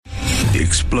The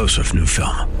explosive new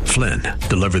film, Flynn,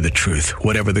 deliver the truth,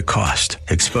 whatever the cost,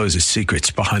 exposes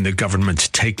secrets behind the government's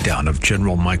takedown of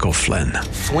General Michael Flynn.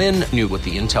 Flynn knew what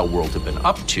the intel world had been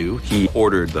up to. He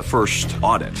ordered the first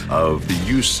audit of the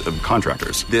use of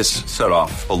contractors. This set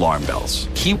off alarm bells.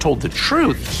 He told the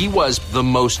truth. He was the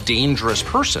most dangerous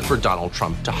person for Donald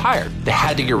Trump to hire. They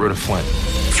had to get rid of Flynn.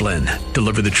 Flynn,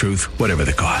 deliver the truth, whatever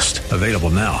the cost. Available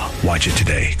now. Watch it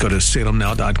today. Go to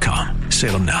salemnow.com.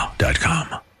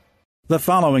 salemnow.com. The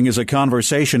following is a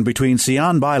conversation between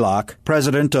Sian Beilock,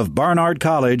 president of Barnard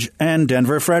College, and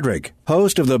Denver Frederick,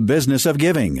 host of The Business of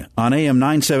Giving, on AM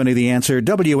 970 The Answer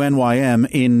WNYM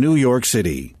in New York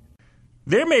City.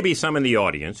 There may be some in the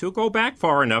audience who go back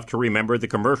far enough to remember the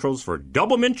commercials for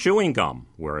Double Mint Chewing Gum,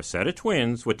 where a set of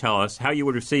twins would tell us how you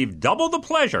would receive double the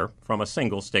pleasure from a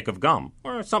single stick of gum,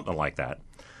 or something like that.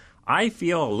 I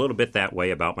feel a little bit that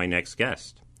way about my next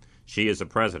guest. She is the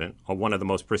president of one of the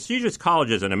most prestigious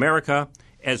colleges in America,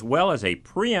 as well as a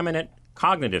preeminent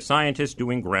cognitive scientist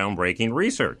doing groundbreaking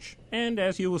research. And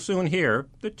as you will soon hear,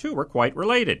 the two are quite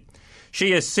related.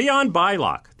 She is Sian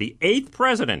Beilock, the 8th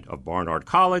president of Barnard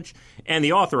College, and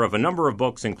the author of a number of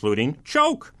books, including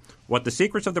Choke, What the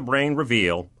Secrets of the Brain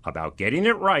Reveal About Getting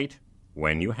It Right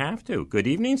When You Have to. Good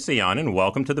evening, Sian, and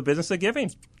welcome to the Business of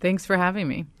Giving. Thanks for having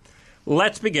me.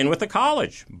 Let's begin with the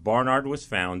college. Barnard was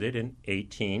founded in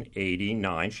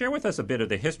 1889. Share with us a bit of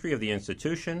the history of the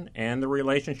institution and the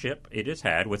relationship it has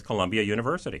had with Columbia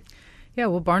University. Yeah,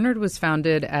 well, Barnard was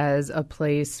founded as a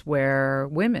place where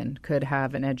women could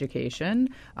have an education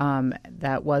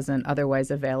that wasn't otherwise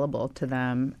available to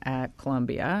them at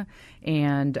Columbia.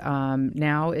 And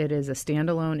now it is a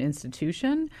standalone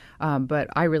institution, but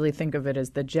I really think of it as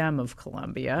the gem of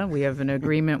Columbia. We have an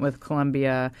agreement with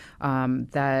Columbia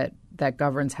that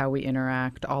governs how we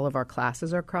interact. All of our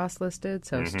classes are cross-listed,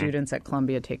 so students at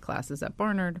Columbia take classes at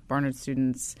Barnard. Barnard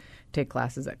students take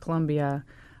classes at Columbia.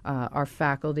 Our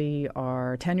faculty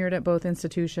are tenured at both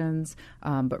institutions,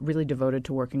 but really devoted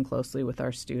to working closely with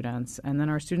our students. And then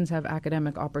our students have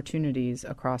academic opportunities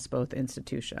across both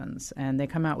institutions. And they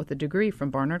come out with a degree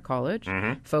from Barnard College,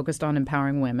 focused on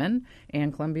empowering women,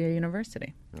 and Columbia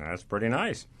University. That's pretty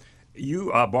nice.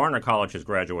 Barnard College has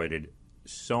graduated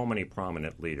so many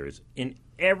prominent leaders in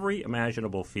every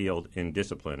imaginable field and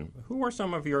discipline. Who are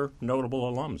some of your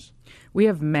notable alums? We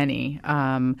have many.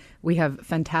 We have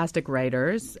fantastic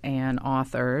writers and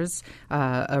authors.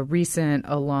 A recent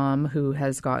alum who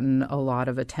has gotten a lot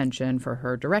of attention for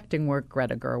her directing work,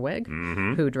 Greta Gerwig,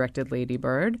 who directed Lady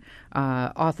Bird.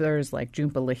 Authors like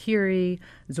Jhumpa Lahiri,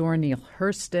 Zora Neale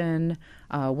Hurston,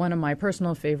 one of my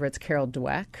personal favorites, Carol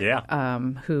Dweck,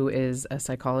 who is a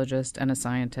psychologist and a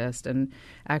scientist. And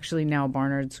actually now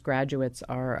Barnard's graduates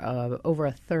are over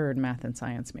a third math and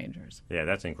science majors. Yeah,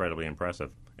 that's incredibly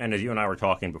impressive. And as you and I were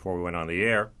talking before we went on the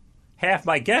air, half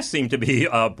my guests seem to be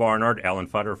Barnard. Ellen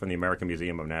Futter from the American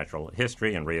Museum of Natural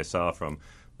History, and Rhea Suh from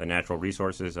the Natural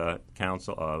Resources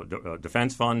Council,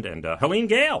 Defense Fund, and Helene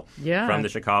Gale from the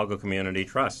Chicago Community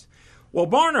Trust. Well,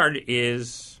 Barnard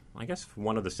is, I guess,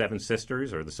 one of the Seven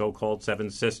Sisters, or the so-called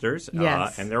Seven Sisters.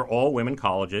 Yes. And they're all women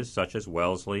colleges, such as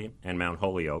Wellesley and Mount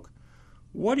Holyoke.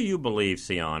 What do you believe,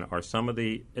 Sian, are some of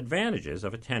the advantages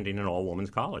of attending an all-women's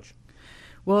college?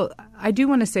 Well, I do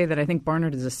want to say that I think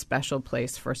Barnard is a special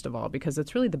place, first of all, because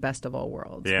it's really the best of all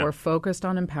worlds. Yeah. We're focused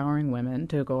on empowering women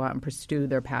to go out and pursue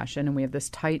their passion, and we have this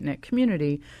tight-knit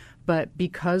community. But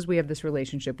because we have this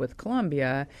relationship with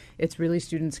Columbia, it's really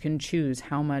students can choose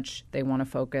how much they want to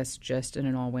focus just in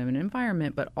an all-women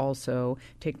environment, but also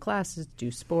take classes,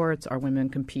 do sports. Our women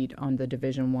compete on the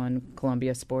Division I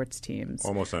Columbia sports teams.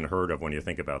 Almost unheard of when you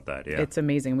think about that, yeah. It's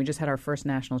amazing. We just had our first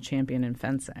national champion in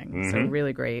fencing, so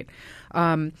really great.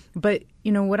 But,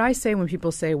 you know, what I say when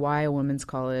people say, why a women's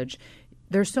college,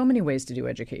 there's so many ways to do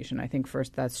education. I think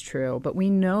first that's true. But we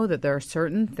know that there are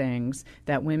certain things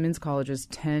that women's colleges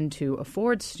tend to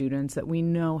afford students that we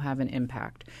know have an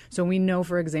impact. So we know,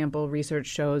 for example, research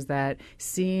shows that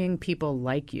seeing people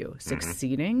like you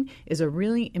succeeding is a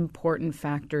really important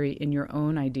factor in your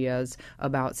own ideas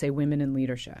about, say, women in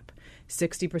leadership.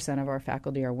 60% of our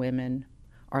faculty are women.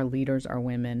 Our leaders are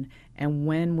women. And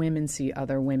when women see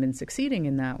other women succeeding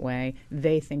in that way,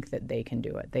 they think that they can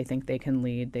do it. They think they can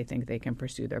lead. They think they can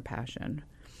pursue their passion.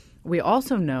 We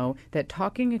also know that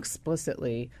talking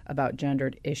explicitly about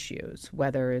gendered issues,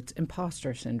 whether it's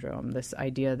imposter syndrome, this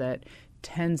idea that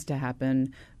tends to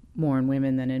happen more in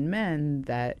women than in men,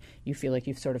 that you feel like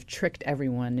you've sort of tricked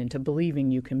everyone into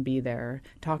believing you can be there,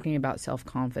 talking about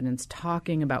self-confidence,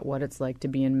 talking about what it's like to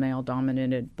be in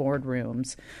male-dominated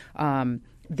boardrooms.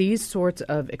 These sorts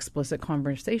of explicit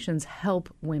conversations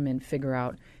help women figure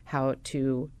out how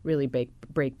to really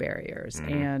break barriers.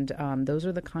 And those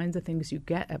are the kinds of things you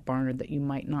get at Barnard that you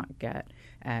might not get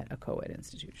at a co-ed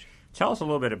institution. Tell us a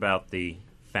little bit about the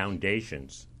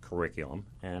Foundations curriculum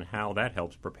and how that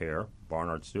helps prepare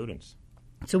Barnard students.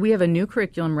 So we have a new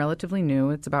curriculum, relatively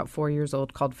new. It's about 4 years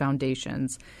old, called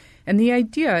Foundations. And the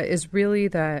idea is really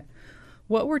that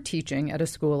what we're teaching at a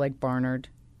school like Barnard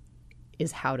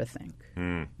is how to think.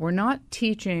 We're not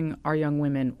teaching our young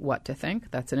women what to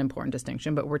think. That's an important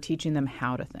distinction. But we're teaching them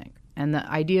how to think. And the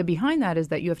idea behind that is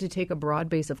that you have to take a broad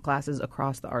base of classes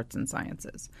across the arts and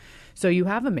sciences. So you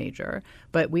have a major,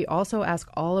 but we also ask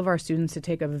all of our students to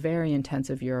take a very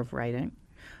intensive year of writing.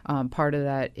 Part of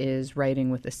that is writing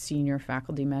with a senior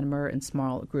faculty member in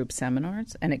small group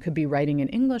seminars. And it could be writing in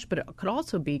English, but it could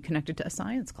also be connected to a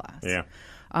science class. Yeah.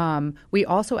 We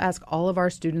also ask all of our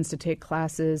students to take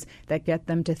classes that get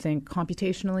them to think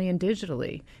computationally and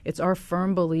digitally. It's our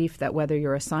firm belief that whether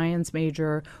you're a science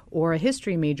major or a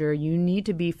history major, you need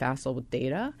to be facile with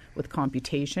data, with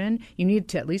computation. You need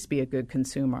to at least be a good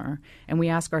consumer. And we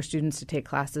ask our students to take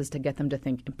classes to get them to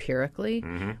think empirically.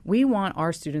 We want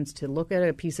our students to look at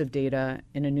a piece of data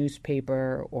in a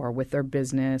newspaper or with their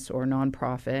business or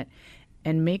nonprofit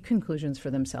and make conclusions for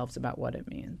themselves about what it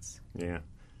means. Yeah.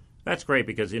 That's great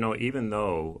because, even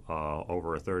though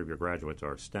over a third of your graduates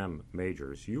are STEM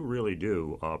majors, you really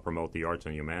do promote the arts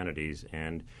and humanities.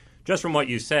 And just from what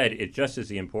you said, it just is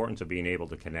the importance of being able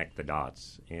to connect the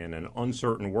dots in an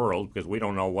uncertain world because we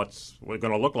don't know what's going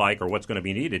to look like or what's going to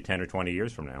be needed 10 or 20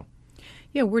 years from now.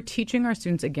 Yeah, we're teaching our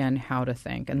students, again, how to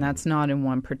think, and that's not in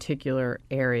one particular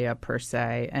area per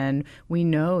se. And we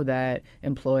know that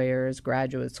employers,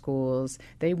 graduate schools,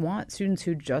 they want students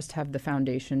who just have the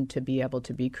foundation to be able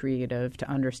to be creative, to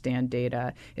understand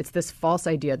data. It's this false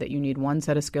idea that you need one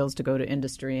set of skills to go to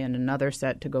industry and another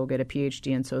set to go get a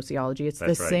PhD in sociology. It's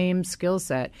the same skill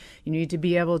set. You need to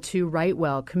be able to write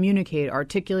well, communicate,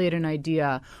 articulate an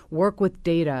idea, work with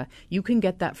data. You can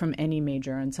get that from any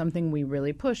major, and something we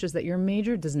really push is that your major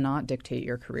does not dictate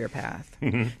your career path.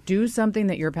 Do something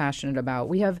that you're passionate about.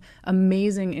 We have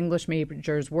amazing English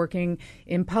majors working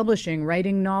in publishing,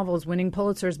 writing novels, winning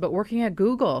Pulitzers, but working at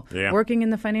Google, working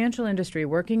in the financial industry,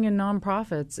 working in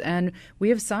nonprofits. And we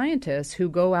have scientists who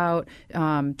go out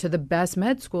to the best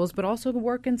med schools, but also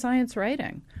work in science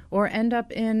writing or end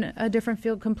up in a different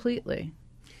field completely.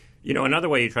 Another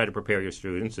way you try to prepare your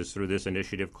students is through this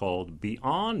initiative called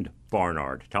Beyond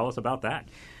Barnard. Tell us about that.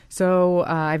 So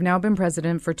I've now been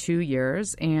president for 2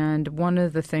 years, and one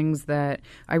of the things that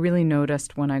I really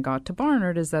noticed when I got to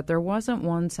Barnard is that there wasn't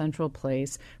one central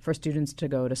place for students to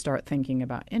go to start thinking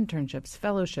about internships,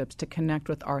 fellowships, to connect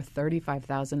with our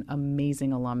 35,000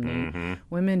 amazing alumni,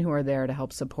 women who are there to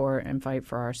help support and fight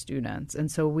for our students. And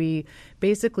so we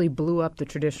basically blew up the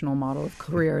traditional model of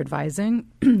career advising.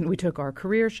 We took our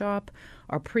career shop,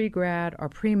 our pre-grad, our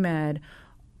pre-med,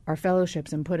 our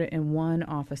fellowships, and put it in one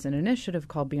office, an initiative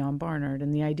called Beyond Barnard.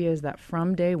 And the idea is that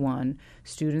from day one,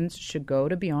 students should go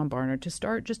to Beyond Barnard to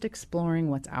start just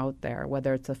exploring what's out there,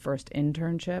 whether it's the first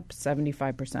internship.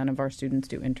 75% of our students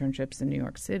do internships in New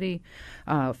York City,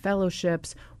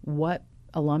 fellowships, what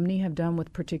alumni have done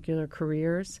with particular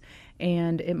careers.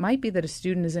 And it might be that a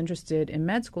student is interested in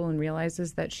med school and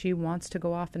realizes that she wants to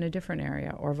go off in a different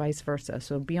area or vice versa.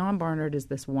 So Beyond Barnard is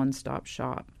this one-stop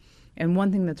shop. And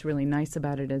one thing that's really nice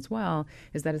about it as well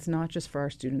is that it's not just for our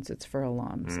students, it's for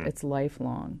alums. It's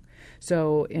lifelong.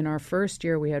 So in our first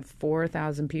year, we had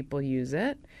 4,000 people use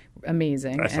it.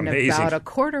 Amazing. That's and amazing. About a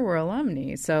quarter were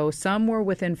alumni. So some were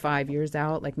within 5 years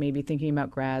out, like maybe thinking about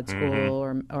grad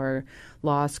school or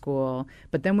law school.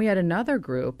 But then we had another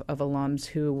group of alums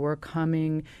who were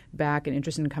coming back and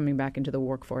interested in coming back into the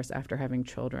workforce after having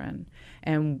children.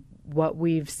 And what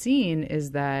we've seen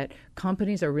is that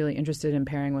companies are really interested in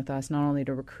pairing with us not only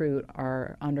to recruit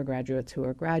our undergraduates who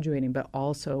are graduating, but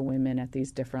also women at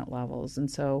these different levels. And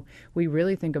so we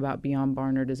really think about Beyond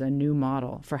Barnard as a new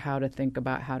model for how to think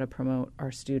about how to promote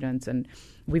our students. And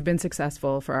we've been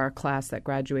successful for our class that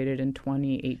graduated in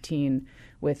 2018.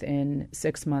 Within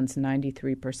 6 months,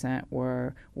 93%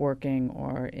 were working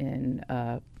or in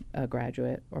a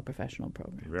graduate or professional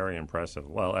program. Very impressive.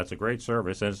 Well, that's a great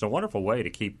service, and it's a wonderful way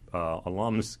to keep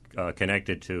alums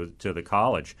connected to the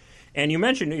college. And you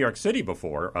mentioned New York City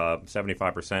before.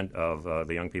 75% of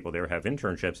the young people there have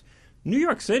internships. New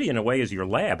York City, in a way, is your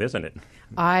lab, isn't it?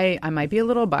 I might be a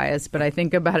little biased, but I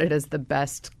think about it as the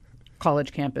best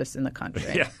college campus in the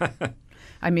country. Yeah.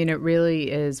 I mean, it really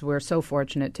is. We're so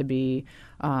fortunate to be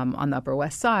on the Upper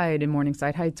West Side in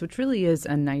Morningside Heights, which really is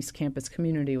a nice campus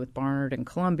community with Barnard and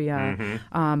Columbia.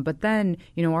 But then,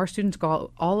 our students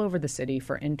go all over the city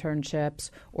for internships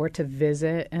or to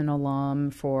visit an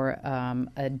alum for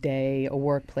a day, a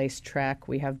workplace trek.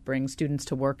 We bring students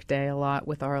to work day a lot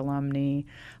with our alumni,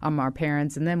 our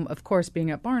parents. And then, of course,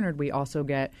 being at Barnard, we also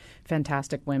get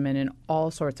fantastic women in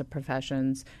all sorts of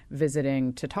professions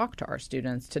visiting to talk to our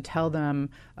students, to tell them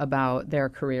about their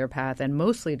career path, and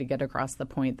mostly to get across the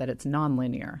point that it's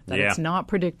nonlinear, that it's not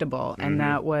predictable, and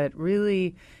that what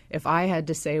really, if I had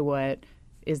to say what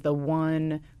is the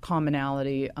one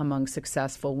commonality among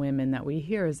successful women that we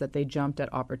hear, is that they jumped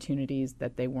at opportunities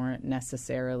that they weren't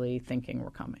necessarily thinking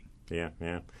were coming. Yeah.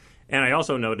 And I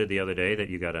also noted the other day that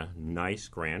you got a nice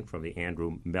grant from the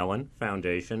Andrew Mellon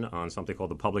Foundation on something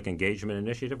called the Public Engagement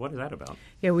Initiative. What is that about?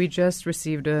 Yeah, we just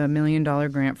received a $1 million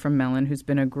grant from Mellon, who's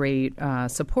been a great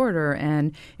supporter,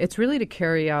 and it's really to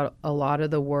carry out a lot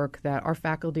of the work that our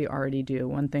faculty already do.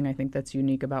 One thing I think that's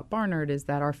unique about Barnard is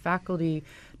that our faculty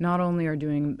not only are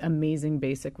doing amazing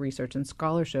basic research and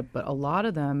scholarship, but a lot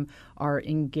of them are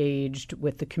engaged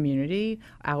with the community,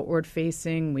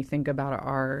 outward-facing. We think about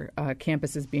our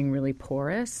campus as being really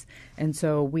porous, and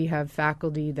so we have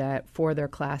faculty that, for their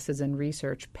classes and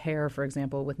research, pair, for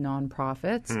example, with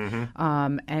nonprofits,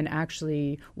 and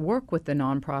actually work with the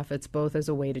nonprofits both as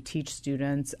a way to teach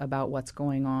students about what's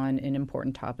going on in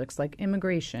important topics like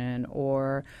immigration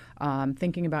or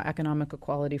thinking about economic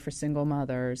equality for single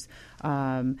mothers.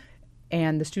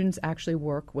 And the students actually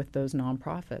work with those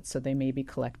nonprofits. So they maybe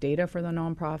collect data for the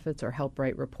nonprofits or help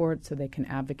write reports so they can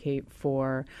advocate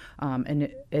for an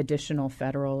additional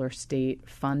federal or state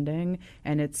funding.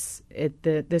 And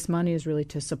this money is really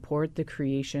to support the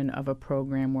creation of a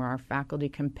program where our faculty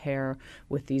can pair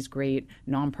with these great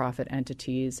nonprofit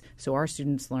entities so our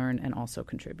students learn and also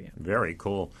contribute. Very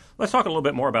cool. Let's talk a little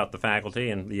bit more about the faculty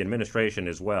and the administration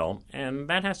as well. And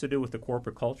that has to do with the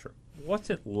corporate culture. What's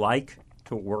it like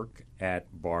to work at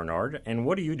Barnard, and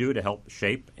what do you do to help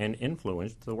shape and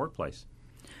influence the workplace?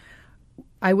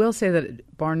 I will say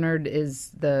that Barnard is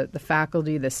the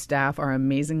faculty, the staff are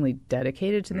amazingly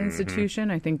dedicated to the institution.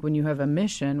 I think when you have a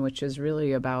mission, which is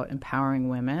really about empowering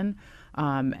women,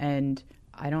 and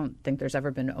I don't think there's ever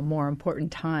been a more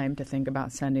important time to think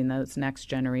about sending those next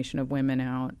generation of women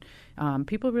out.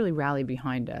 People really rally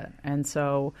behind it. And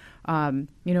so,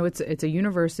 it's a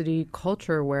university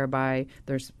culture whereby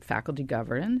there's faculty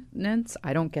governance.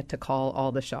 I don't get to call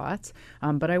all the shots,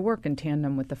 but I work in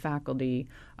tandem with the faculty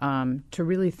to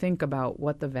really think about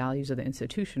what the values of the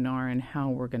institution are and how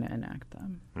we're going to enact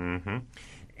them. Mm-hmm.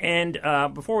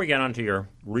 And before we get on to your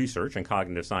research in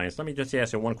cognitive science, let me just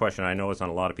ask you one question I know is on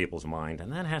a lot of people's mind,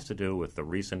 and that has to do with the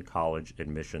recent college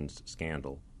admissions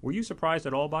scandal. Were you surprised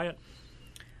at all by it?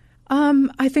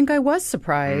 I think I was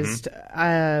surprised.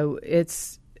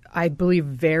 I believe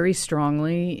very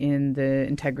strongly in the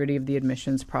integrity of the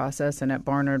admissions process, and at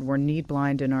Barnard, we're need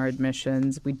blind in our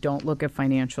admissions. We don't look at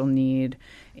financial need,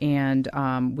 and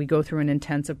we go through an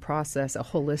intensive process, a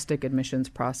holistic admissions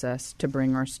process, to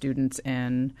bring our students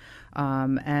in.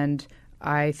 And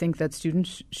I think that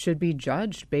students should be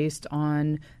judged based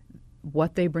on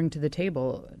what they bring to the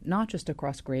table, not just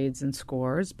across grades and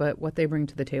scores, but what they bring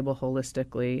to the table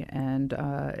holistically. And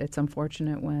it's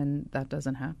unfortunate when that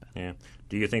doesn't happen. Yeah.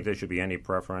 Do you think there should be any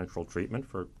preferential treatment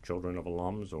for children of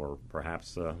alums or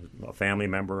perhaps a family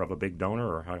member of a big donor?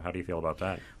 Or how do you feel about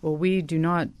that? Well, we do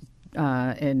not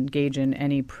engage in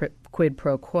any quid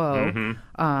pro quo,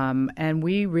 and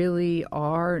we really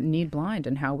are need blind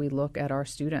in how we look at our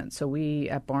students. So we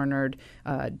at Barnard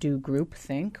do group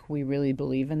think. We really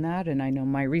believe in that, and I know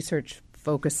my research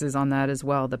focuses on that as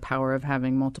well, the power of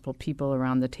having multiple people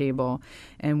around the table.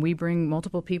 And we bring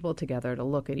multiple people together to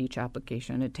look at each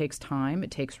application. It takes time. It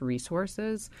takes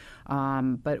resources.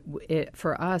 But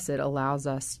for us, it allows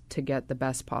us to get the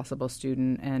best possible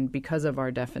student. And because of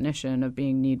our definition of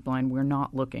being need blind, we're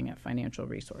not looking at financial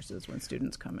resources when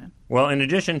students come in. Well, in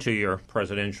addition to your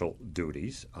presidential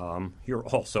duties, you're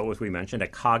also, as we mentioned, a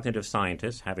cognitive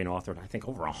scientist, having authored, I think,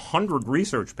 over 100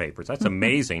 research papers. That's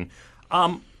amazing.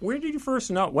 When did you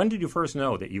first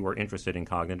know that you were interested in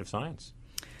cognitive science?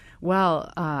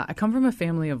 Well, I come from a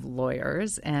family of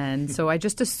lawyers, and so I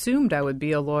just assumed I would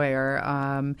be a lawyer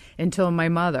until my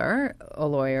mother, a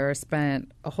lawyer,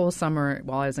 spent a whole summer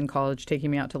while I was in college taking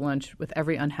me out to lunch with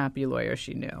every unhappy lawyer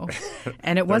she knew.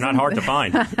 And it wasn't not hard to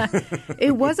find.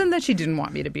 It wasn't that she didn't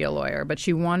want me to be a lawyer, but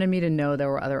she wanted me to know there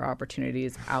were other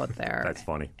opportunities out there. That's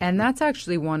funny. And that's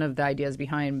actually one of the ideas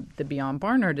behind the Beyond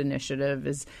Barnard initiative,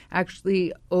 is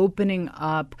actually opening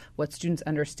up what students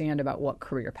understand about what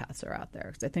career paths are out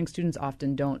there. Because I think students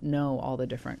often don't know all the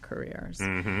different careers.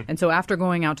 And so after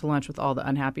going out to lunch with all the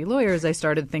unhappy lawyers, I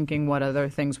started thinking what other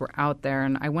things were out there.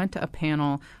 And I went to a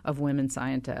panel of women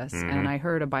scientists, and I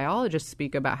heard a biologist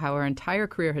speak about how her entire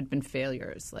career had been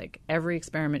failures. Like every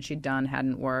experiment she'd done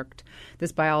hadn't worked.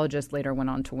 This biologist later went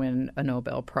on to win a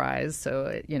Nobel Prize,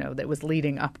 so that was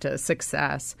leading up to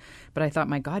success. But I thought,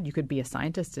 my God, you could be a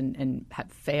scientist and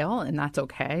fail, and that's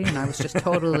okay. And I was just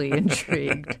totally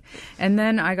intrigued. And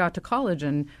then I got to college,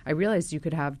 and I realized you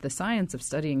could have the science of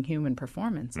studying human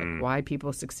performance, like why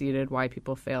people succeeded, why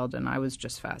people failed, and I was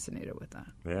just fascinated with that.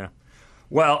 Yeah.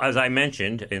 Well, as I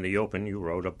mentioned in the open, you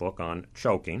wrote a book on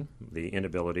choking, the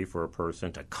inability for a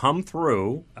person to come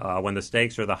through when the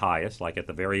stakes are the highest, like at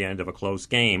the very end of a close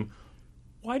game.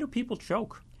 Why do people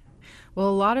choke? Well, a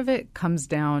lot of it comes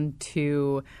down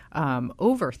to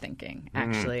overthinking,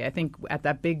 actually. I think at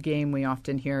that big game, we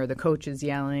often hear the coaches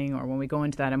yelling, or when we go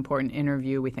into that important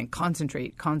interview, we think,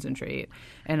 concentrate, concentrate.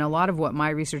 And a lot of what my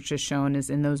research has shown is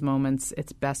in those moments,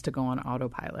 it's best to go on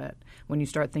autopilot. When you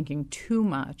start thinking too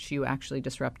much, you actually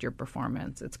disrupt your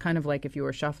performance. It's kind of like if you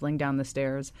were shuffling down the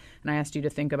stairs and I asked you to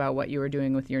think about what you were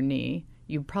doing with your knee,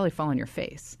 you'd probably fall on your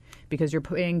face because you're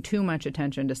paying too much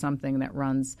attention to something that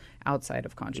runs outside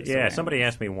of conscious awareness. Somebody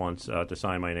asked me once to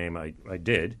sign my name. I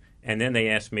did. And then they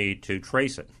asked me to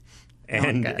trace it.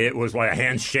 And it was like a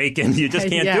hand's shaking. You just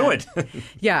can't do it.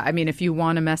 Yeah. I mean, if you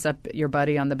want to mess up your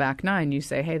buddy on the back nine, you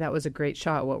say, hey, that was a great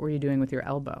shot. What were you doing with your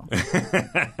elbow?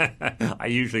 I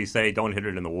usually say, don't hit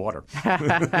it in the water.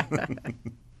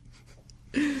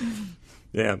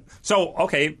 Yeah. So,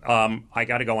 okay, I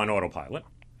got to go on autopilot.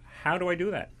 How do I do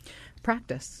that?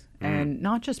 Practice. And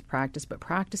not just practice, but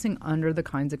practicing under the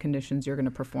kinds of conditions you're going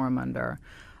to perform under.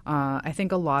 I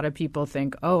think a lot of people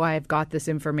think, oh, I've got this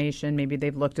information. Maybe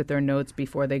they've looked at their notes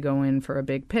before they go in for a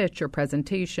big pitch or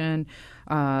presentation,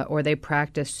 or they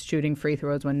practice shooting free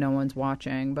throws when no one's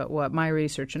watching. But what my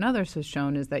research and others has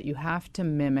shown is that you have to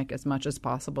mimic as much as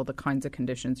possible the kinds of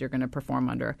conditions you're going to perform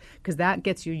under, because that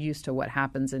gets you used to what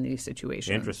happens in these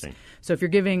situations. Interesting. So if you're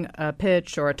giving a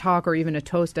pitch or a talk or even a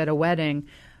toast at a wedding,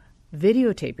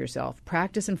 videotape yourself.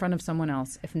 Practice in front of someone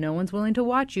else. If no one's willing to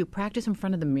watch you, practice in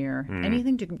front of the mirror.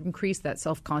 Anything to increase that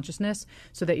self-consciousness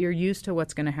so that you're used to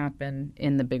what's going to happen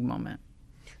in the big moment.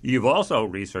 You've also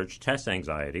researched test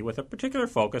anxiety with a particular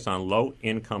focus on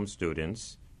low-income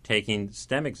students taking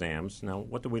STEM exams. Now,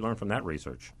 what did we learn from that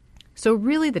research? So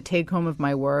really the take-home of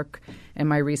my work and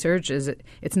my research is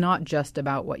it's not just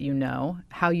about what you know.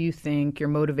 How you think, your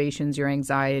motivations, your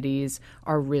anxieties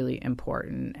are really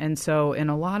important. And so in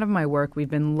a lot of my work, we've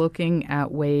been looking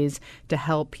at ways to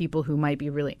help people who might be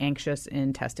really anxious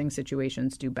in testing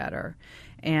situations do better.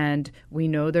 And we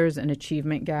know there's an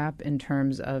achievement gap in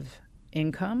terms of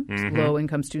income.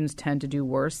 Low-income students tend to do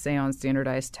worse, say, on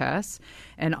standardized tests.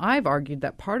 And I've argued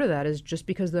that part of that is just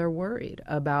because they're worried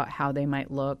about how they might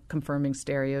look, confirming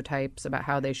stereotypes about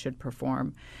how they should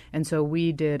perform. And so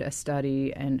we did a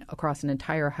study across an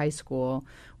entire high school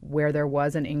where there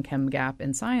was an income gap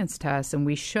in science tests, and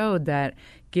we showed that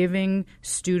giving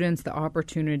students the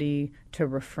opportunity to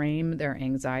reframe their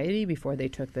anxiety before they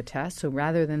took the test, so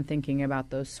rather than thinking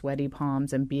about those sweaty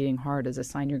palms and beating heart as a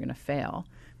sign you're going to fail,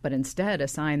 but instead a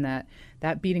sign that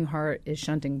beating heart is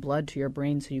shunting blood to your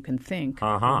brain so you can think,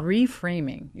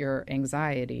 reframing your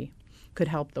anxiety could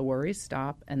help the worries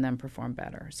stop and then perform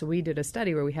better. So we did a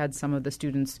study where we had some of the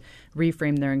students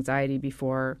reframe their anxiety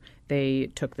before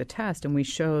they took the test, and we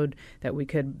showed that we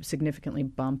could significantly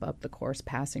bump up the course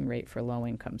passing rate for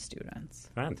low-income students.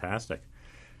 Fantastic.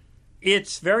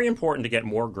 It's very important to get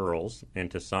more girls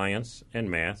into science and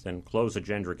math and close the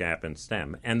gender gap in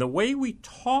STEM. And the way we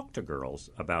talk to girls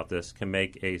about this can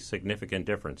make a significant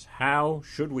difference. How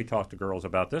should we talk to girls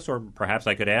about this? Or perhaps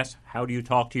I could ask, how do you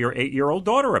talk to your 8-year-old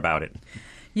daughter about it?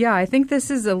 Yeah, I think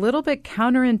this is a little bit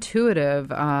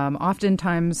counterintuitive.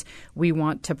 Oftentimes we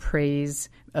want to praise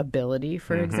ability,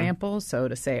 for example. So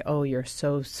to say, oh, you're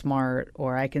so smart,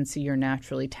 or I can see you're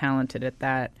naturally talented at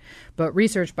that. But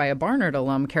research by a Barnard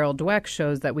alum, Carol Dweck,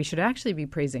 shows that we should actually be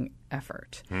praising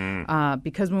effort.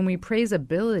 Because when we praise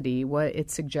ability, what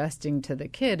it's suggesting to the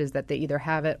kid is that they either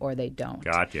have it or they don't.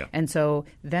 Gotcha. And so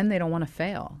then they don't want to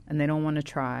fail and they don't want to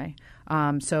try.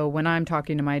 So when I'm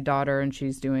talking to my daughter and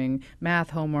she's doing math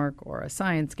homework or a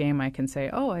science game, I can say,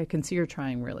 oh, I can see you're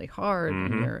trying really hard.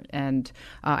 And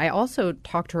I also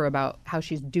talk to her about how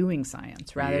she's doing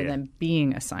science rather than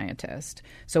being a scientist.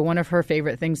 So one of her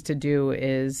favorite things to do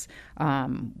is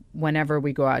whenever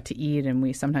we go out to eat and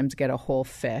we sometimes get a whole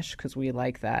fish because we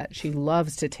like that, she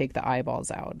loves to take the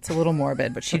eyeballs out. It's a little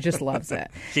morbid, but she just loves it.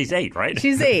 She's 8, right?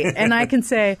 She's 8. And I can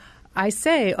say, I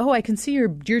say, I can see you're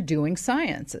doing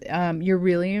science. You're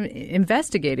really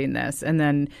investigating this. And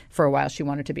then for a while she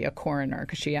wanted to be a coroner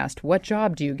because she asked, what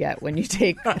job do you get when you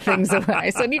take things away? I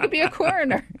said, you could be a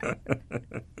coroner.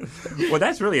 Well,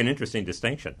 that's really an interesting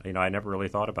distinction. I never really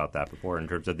thought about that before in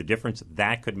terms of the difference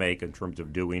that could make in terms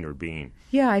of doing or being.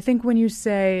 Yeah, I think when you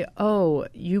say,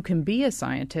 you can be a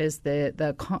scientist,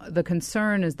 the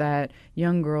concern is that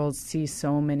young girls see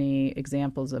so many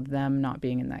examples of them not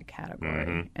being in that category.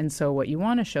 Mm-hmm. And so what you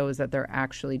want to show is that they're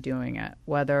actually doing it,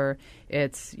 whether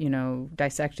it's,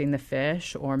 dissecting the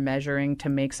fish or measuring to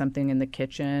make something in the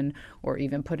kitchen or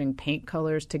even putting paint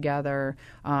colors together,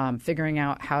 figuring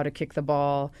out how to kick the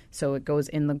ball so it goes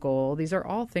in the goal. These are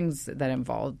all things that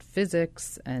involve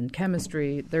physics and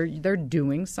chemistry. They're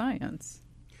doing science.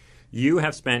 You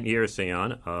have spent years,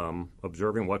 Sian,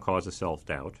 observing what causes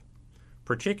self-doubt,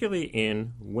 particularly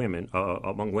in women,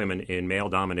 among women in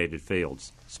male-dominated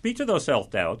fields. Speak to those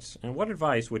self-doubts, and what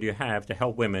advice would you have to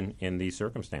help women in these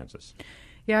circumstances?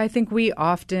 Yeah, I think we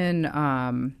often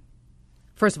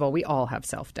first of all, we all have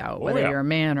self-doubt, whether you're a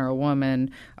man or a woman.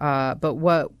 But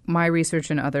what my research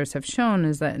and others have shown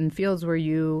is that in fields where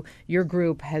your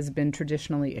group has been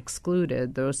traditionally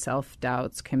excluded, those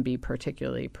self-doubts can be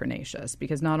particularly pernicious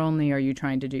because not only are you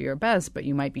trying to do your best, but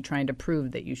you might be trying to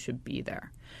prove that you should be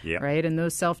there, right? And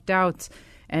those self-doubts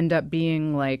end up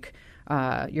being like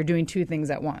you're doing two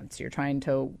things at once. You're trying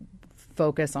to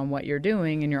focus on what you're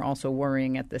doing and you're also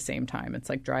worrying at the same time. It's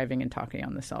like driving and talking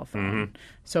on the cell phone. Mm-hmm.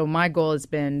 So my goal has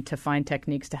been to find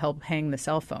techniques to help hang the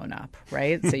cell phone up,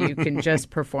 right? So you can just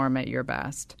perform at your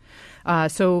best.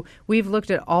 So we've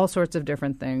looked at all sorts of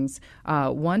different things.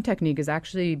 One technique is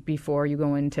actually before you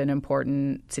go into an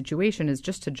important situation is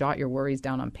just to jot your worries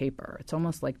down on paper. It's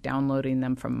almost like downloading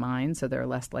them from Mind so they're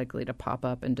less likely to pop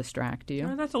up and distract you.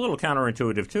 Well, that's a little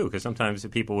counterintuitive too because sometimes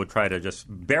people would try to just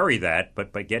bury that,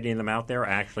 but by getting them out there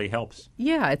actually helps.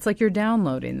 Yeah, it's like you're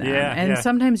downloading them. And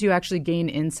sometimes you actually gain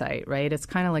insight, right? It's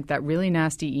kind of like that really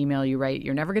nasty email you write.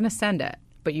 You're never going to send it,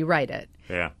 but you write it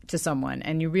to someone.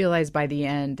 And you realize by the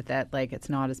end that it's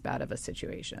not as bad of a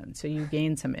situation. So you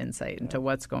gain some insight into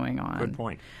what's going on. Good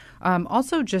point.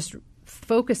 Also just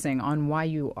focusing on why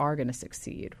you are going to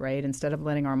succeed, right? Instead of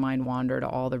letting our mind wander to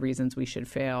all the reasons we should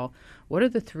fail, what are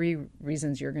the 3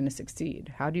 reasons you're going to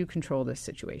succeed? How do you control this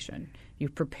situation?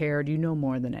 You've prepared. You know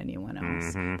more than anyone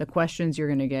else. Mm-hmm. The questions you're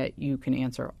going to get, you can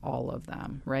answer all of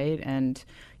them, right? And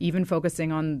even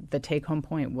focusing on the take-home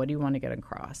point, what do you want to get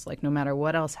across? Like no matter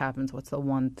what else happens, what's the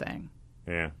one thing?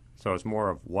 Yeah. So it's more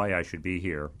of why I should be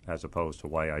here as opposed to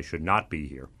why I should not be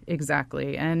here.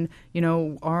 Exactly. And,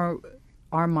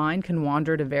 our mind can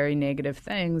wander to very negative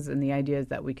things, and the idea is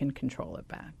that we can control it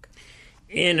back.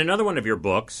 In another one of your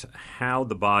books, How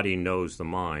the Body Knows the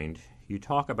Mind, you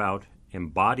talk about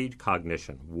embodied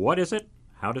cognition. What is it?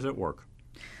 How does it work?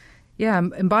 Yeah,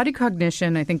 embodied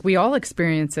cognition, I think we all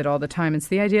experience it all the time. It's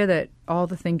the idea that all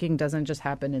the thinking doesn't just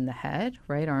happen in the head,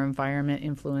 right? Our environment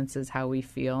influences how we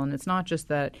feel. And it's not just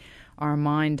that our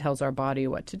mind tells our body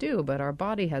what to do, but our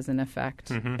body has an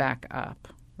effect back up.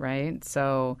 Right?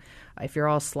 So if you're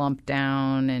all slumped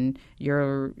down and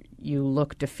you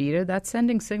look defeated, that's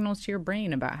sending signals to your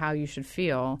brain about how you should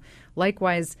feel.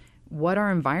 Likewise, what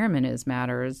our environment is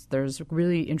matters. There's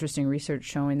really interesting research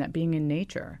showing that being in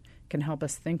nature can help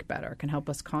us think better, can help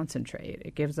us concentrate.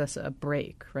 It gives us a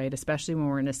break, right? Especially when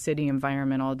we're in a city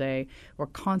environment all day. We're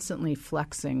constantly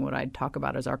flexing what I'd talk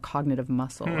about as our cognitive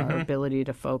muscle, our ability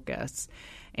to focus.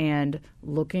 And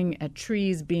looking at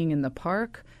trees, being in the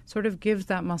park, sort of gives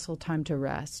that muscle time to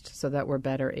rest so that we're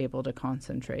better able to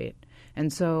concentrate.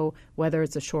 And so whether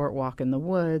it's a short walk in the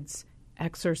woods,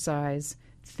 exercise,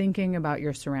 thinking about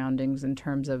your surroundings in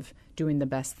terms of doing the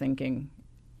best thinking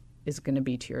is going to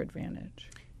be to your advantage.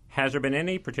 Has there been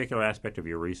any particular aspect of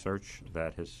your research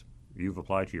that you've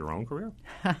applied to your own career?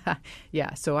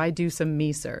 Yeah, so I do some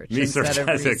me-search. Me-search,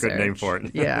 that's research. A good name for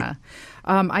it. Yeah.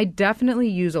 I definitely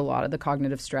use a lot of the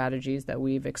cognitive strategies that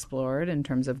we've explored in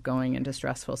terms of going into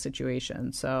stressful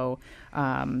situations. So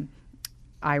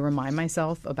I remind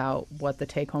myself about what the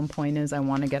take-home point is I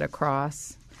want to get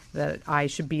across, that I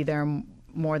should be there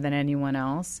more than anyone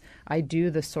else. I do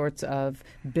the sorts of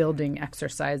building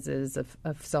exercises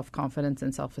of self-confidence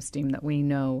and self-esteem that we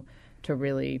know to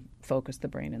really focus the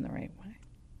brain in the right way.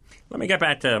 Let me get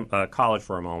back to college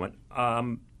for a moment.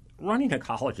 Running a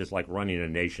college is like running a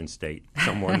nation state,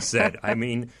 someone said. I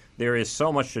mean, there is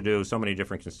so much to do, so many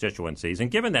different constituencies.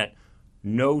 And given that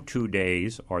no 2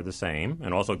 days are the same,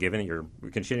 and also given that you're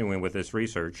continuing with this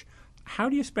research, how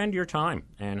do you spend your time?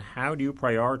 And how do you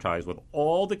prioritize with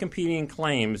all the competing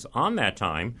claims on that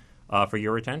time for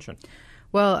your attention?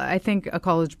 Well, I think a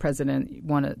college president,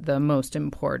 one of the most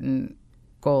important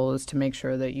goal is to make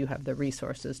sure that you have the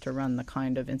resources to run the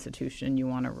kind of institution you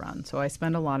want to run. So I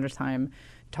spend a lot of time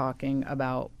talking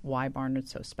about why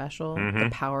Barnard's so special, the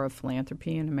power of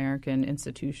philanthropy in American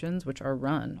institutions, which are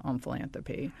run on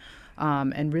philanthropy,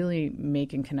 and really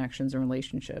making connections and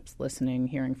relationships, listening,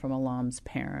 hearing from alums,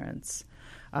 parents.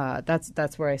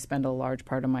 That's where I spend a large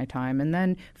part of my time. And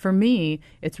then for me,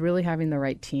 it's really having the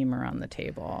right team around the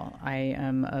table. I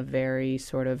am a very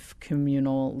sort of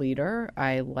communal leader.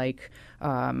 I like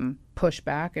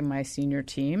pushback in my senior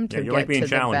team to get to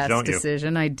the best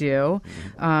decision. I do.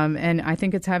 And I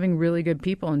think it's having really good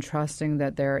people and trusting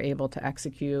that they're able to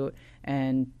execute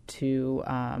and to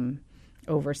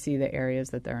oversee the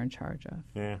areas that they're in charge of.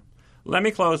 Yeah. Let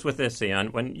me close with this, Sian.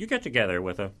 When you get together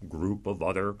with a group of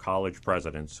other college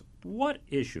presidents, what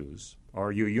issues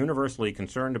are you universally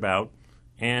concerned about,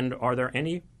 and are there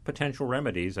any potential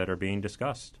remedies that are being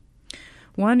discussed?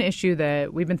 One issue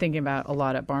that we've been thinking about a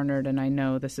lot at Barnard, and I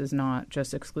know this is not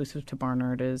just exclusive to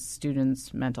Barnard, is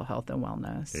students' mental health and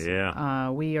wellness.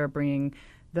 Yeah. We are bringing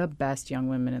the best young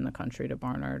women in the country to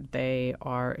Barnard. They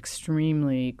are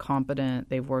extremely competent.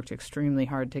 They've worked extremely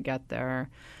hard to get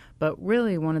there. But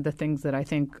really, one of the things that I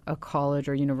think a college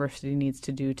or university needs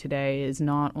to do today is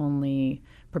not only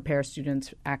prepare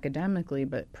students academically,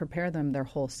 but prepare them their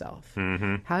whole self.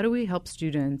 How do we help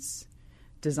students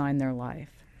design their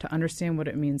life, to understand what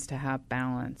it means to have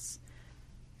balance,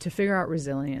 to figure out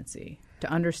resiliency,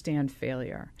 to understand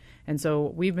failure? And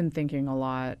so we've been thinking a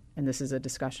lot, and this is a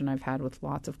discussion I've had with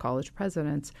lots of college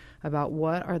presidents, about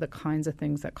what are the kinds of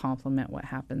things that complement what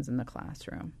happens in the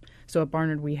classroom. So at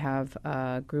Barnard, we have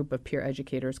a group of peer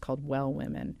educators called Well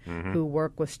Women who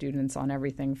work with students on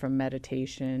everything from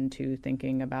meditation to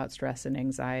thinking about stress and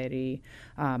anxiety.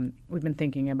 We've been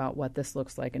thinking about what this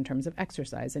looks like in terms of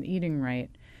exercise and eating right.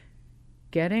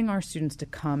 Getting our students to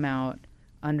come out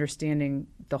understanding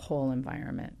the whole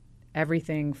environment,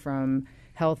 everything from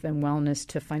health and wellness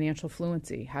to financial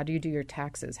fluency. How do you do your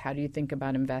taxes? How do you think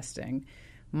about investing?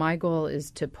 My goal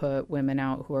is to put women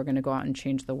out who are going to go out and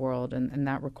change the world, and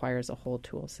that requires a whole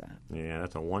tool set. Yeah,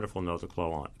 that's a wonderful note to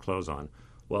close on.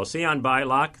 Well, Sian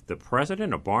Beilock, the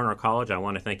president of Barnard College, I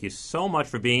want to thank you so much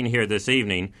for being here this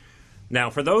evening. Now,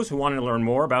 for those who want to learn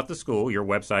more about the school, your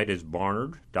website is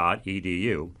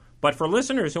barnard.edu. But for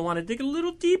listeners who want to dig a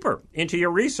little deeper into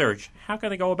your research, how can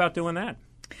they go about doing that?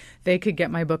 They could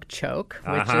get my book, Choke,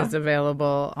 which is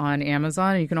available on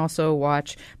Amazon. You can also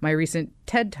watch my recent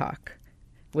TED Talk,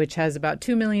 which has about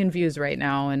 2 million views right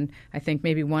now, and I think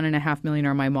maybe 1.5 million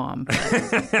are my mom.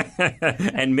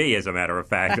 And me, as a matter of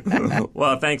fact.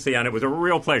 Well, thanks, Sian. It was a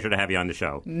real pleasure to have you on the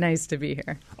show. Nice to be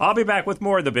here. I'll be back with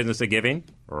more of The Business of Giving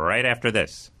right after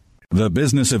this. The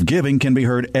Business of Giving can be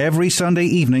heard every Sunday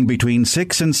evening between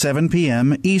 6 and 7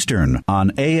 p.m. Eastern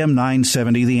on AM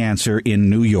 970 The Answer in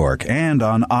New York and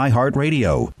on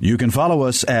iHeartRadio. You can follow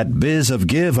us at Biz of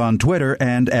Give on Twitter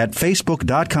and at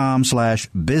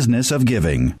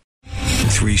Facebook.com/businessofgiving.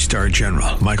 3-star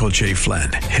General Michael J.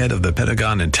 Flynn, head of the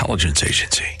Pentagon Intelligence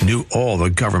Agency, knew all the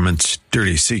government's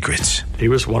dirty secrets. He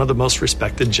was one of the most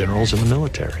respected generals in the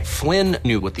military. Flynn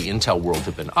knew what the intel world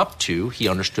had been up to. He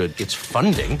understood its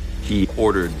funding. He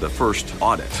ordered the first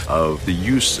audit of the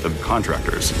use of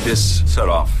contractors. This set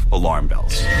off alarm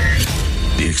bells.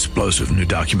 The explosive new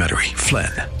documentary,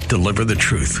 Flynn, Deliver the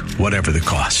Truth, Whatever the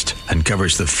Cost,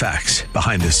 uncovers the facts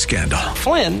behind this scandal.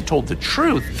 Flynn told the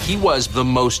truth. He was the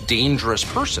most dangerous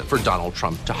person for Donald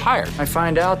Trump to hire. I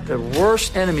find out the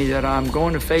worst enemy that I'm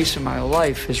going to face in my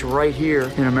life is right here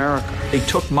in America. They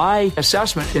took my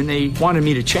assessment and they wanted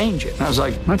me to change it. And I was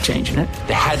like, I'm not changing it.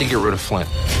 They had to get rid of Flynn.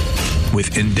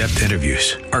 With in-depth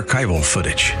interviews, archival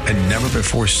footage, and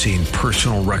never-before-seen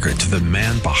personal records of the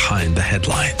man behind the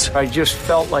headlines. I just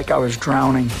felt like I was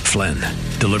drowning. Flynn,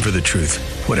 Deliver the Truth,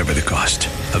 Whatever the Cost.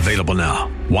 Available now.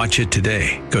 Watch it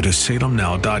today. Go to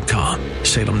salemnow.com.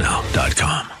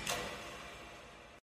 salemnow.com.